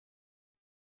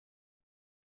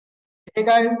Hey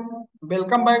guys,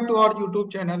 welcome back to our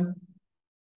YouTube channel.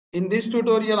 In this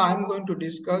tutorial, I am going to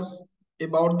discuss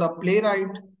about the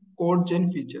Playwright code gen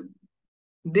feature.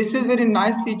 This is very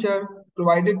nice feature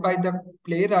provided by the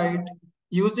Playwright.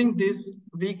 Using this,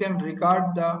 we can record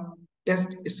the test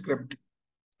script.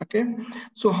 Okay,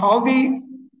 so how we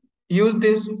use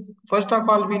this? First of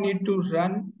all, we need to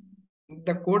run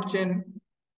the code gen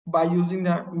by using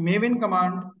the Maven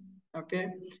command. Okay,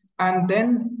 and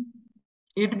then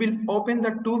it will open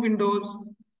the two windows.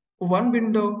 One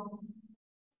window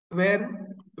where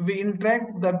we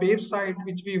interact the website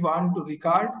which we want to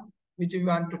record, which we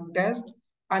want to test.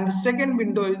 And the second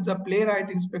window is the Playwright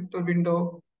Inspector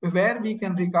window where we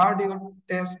can record your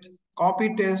test,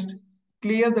 copy test,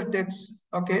 clear the text,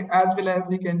 okay, as well as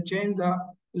we can change the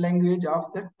language of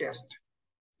the test.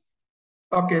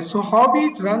 Okay, so how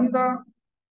we run the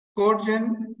code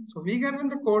gen? So we can run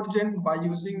the code gen by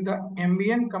using the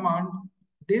ambient command.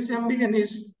 This ambient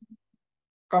is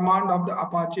command of the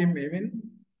Apache Maven.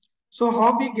 So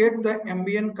how we get the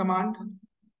ambient command?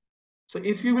 So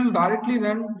if you will directly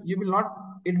run, it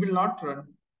will not run.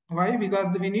 Why?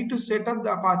 Because we need to set up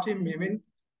the Apache Maven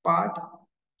path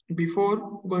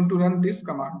before going to run this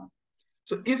command.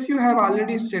 So if you have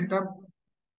already set up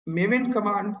Maven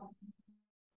command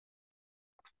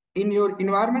in your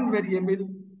environment variable,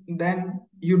 then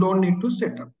you don't need to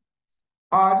set up.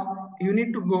 Or you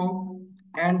need to go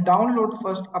and download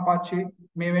first Apache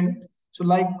Maven. So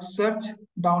like search,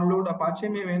 download Apache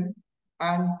Maven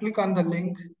and click on the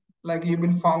link like you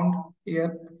will found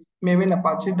here,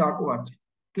 mavenapache.org.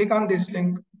 Click on this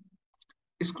link,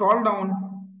 scroll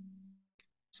down.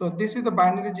 So this is the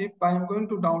binary zip. I am going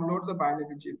to download the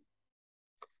binary zip.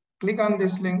 Click on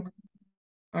this link.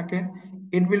 Okay,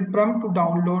 it will prompt to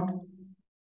download.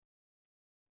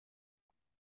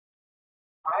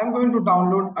 I am going to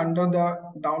download under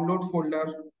the download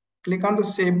folder. Click on the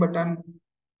save button.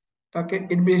 Okay,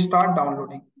 it will start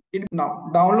downloading. Now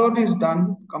download is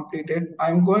done, completed.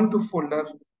 I'm going to folder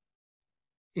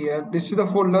here. This is the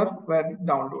folder where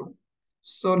download.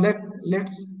 So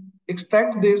let's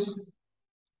extract this.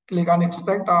 Click on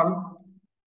extract all.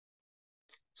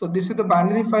 So this is the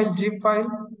binary file, zip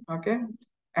file. Okay,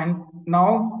 and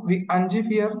now we unzip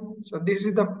here. So this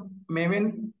is the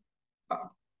Maven uh,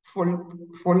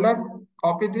 folder.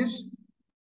 Copy this.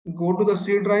 Go to the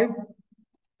C drive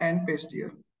and paste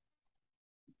here.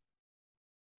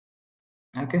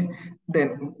 Okay,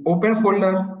 then open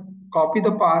folder, copy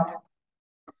the path,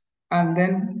 and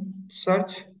then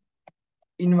search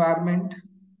environment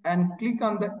and click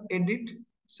on the edit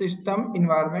system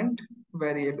environment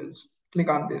variables. Click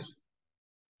on this.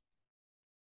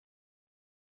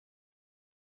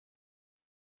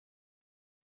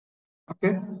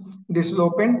 Okay, this is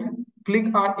opened.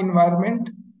 Click on environment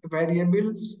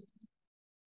variables.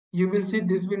 You will see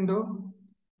this window.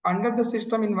 Under the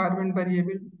system environment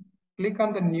variable, click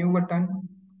on the new button.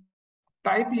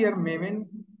 Type here Maven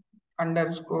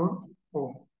underscore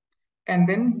home and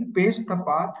then paste the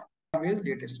path always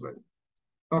latest one.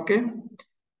 Okay,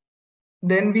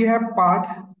 then we have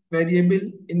path variable.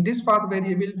 In this path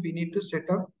variable we need to set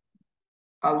up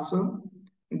also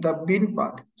the bin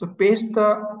path. So paste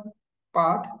the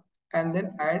path and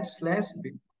then add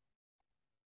 /bin.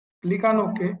 Click on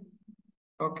OK.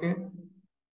 Okay.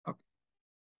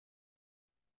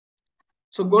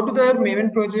 So go to the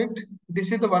Maven project.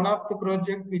 This is the one of the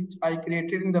project which I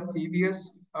created in the previous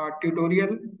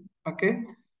tutorial. Okay.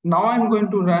 Now I'm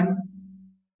going to run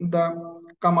the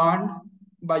command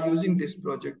by using this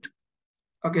project.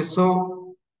 Okay.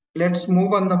 So let's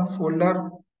move on the folder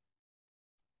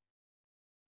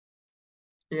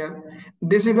here.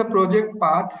 This is the project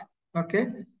path. Okay.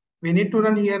 We need to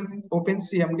run here open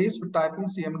CMD. So type in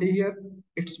CMD here.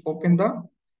 It's open the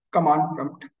command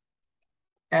prompt.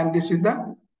 And this is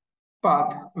the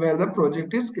path where the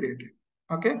project is created.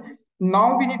 Okay.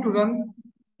 Now we need to run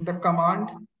the command,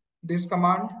 this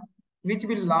command, which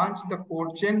will launch the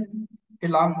code gen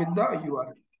along with the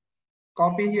URL.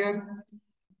 Copy here,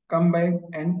 come back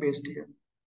and paste here.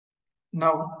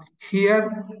 Now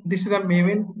here, this is the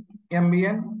Maven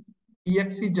ambient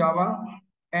exe Java,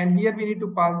 and here we need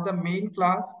to pass the main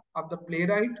class of the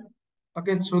Playwright.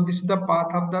 Okay, so this is the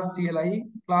path of the CLI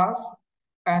class,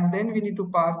 and then we need to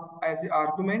pass as an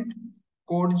argument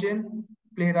codegen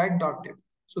playwright.dev.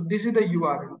 So this is the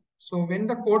URL. So when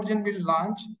the codegen will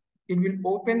launch, it will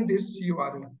open this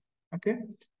URL. Okay,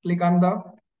 click on the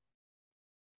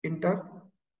enter.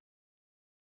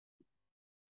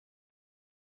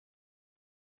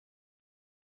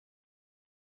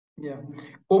 Yeah,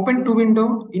 open two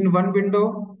window. In one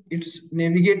window, it's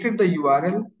navigated the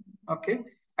URL. Okay,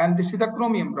 and this is the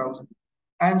Chromium browser.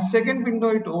 and second window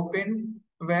it open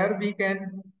where we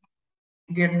can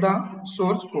get the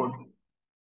source code.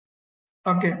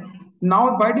 Okay,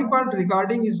 now by default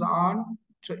recording is on.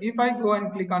 So if I go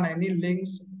and click on any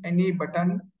links, any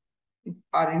button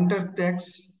or enter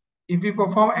text, if we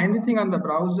perform anything on the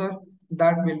browser,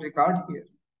 that will record here.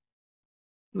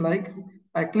 Like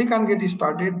I click on get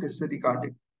started, this will record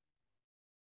it.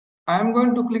 I am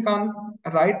going to click on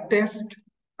write test.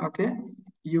 Okay,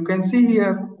 you can see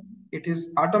here it is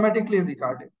automatically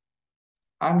recorded.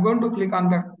 I'm going to click on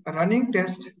the running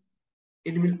test.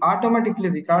 It will automatically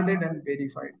recorded and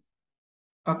verified.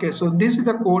 Okay, so this is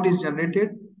the code is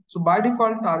generated. So by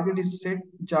default target is set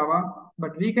Java,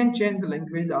 but we can change the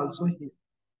language also here.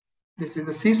 This is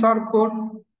the C# code.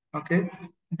 Okay,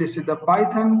 this is the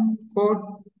Python code,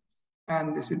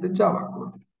 and this is the Java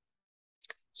code.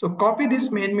 So copy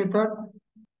this main method.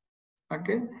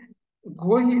 Okay,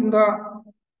 go in the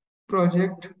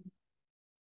project,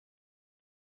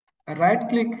 right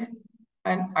click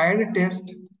and add test.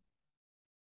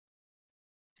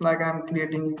 Like I'm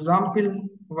creating example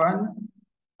one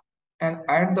and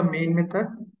add the main method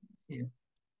here.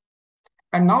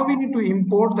 And now we need to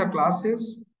import the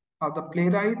classes of the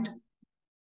Playwright.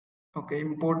 Okay,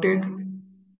 imported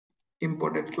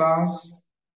class,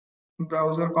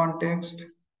 browser context,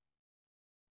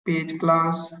 page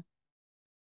class,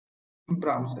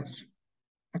 browsers.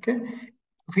 Okay,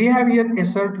 we have here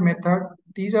assert method.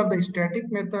 These are the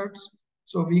static methods.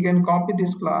 So we can copy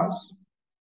this class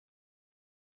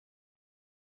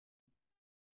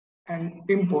and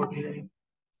import here.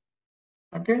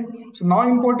 Okay, so now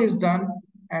import is done,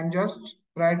 and just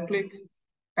right click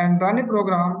and run a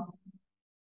program.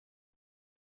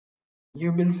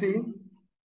 You will see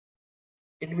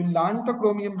it will launch the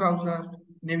Chromium browser,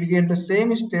 navigate the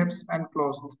same steps and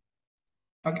close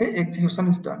it. Okay, execution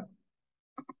is done.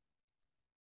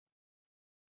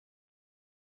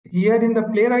 Here in the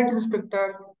Playwright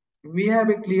Inspector, we have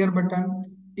a clear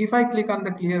button. If I click on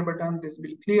the clear button, this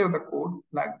will clear the code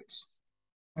like this.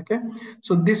 Okay,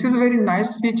 so this is very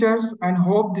nice features, and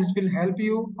hope this will help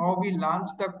you how we launch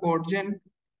the codegen.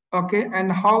 Okay,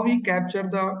 and how we capture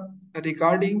the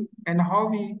recording and how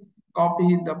we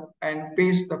copy the and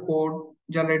paste the code,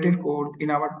 generated code in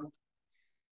our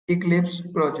Eclipse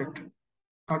project.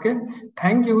 Okay,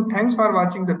 thank you. Thanks for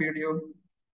watching the video.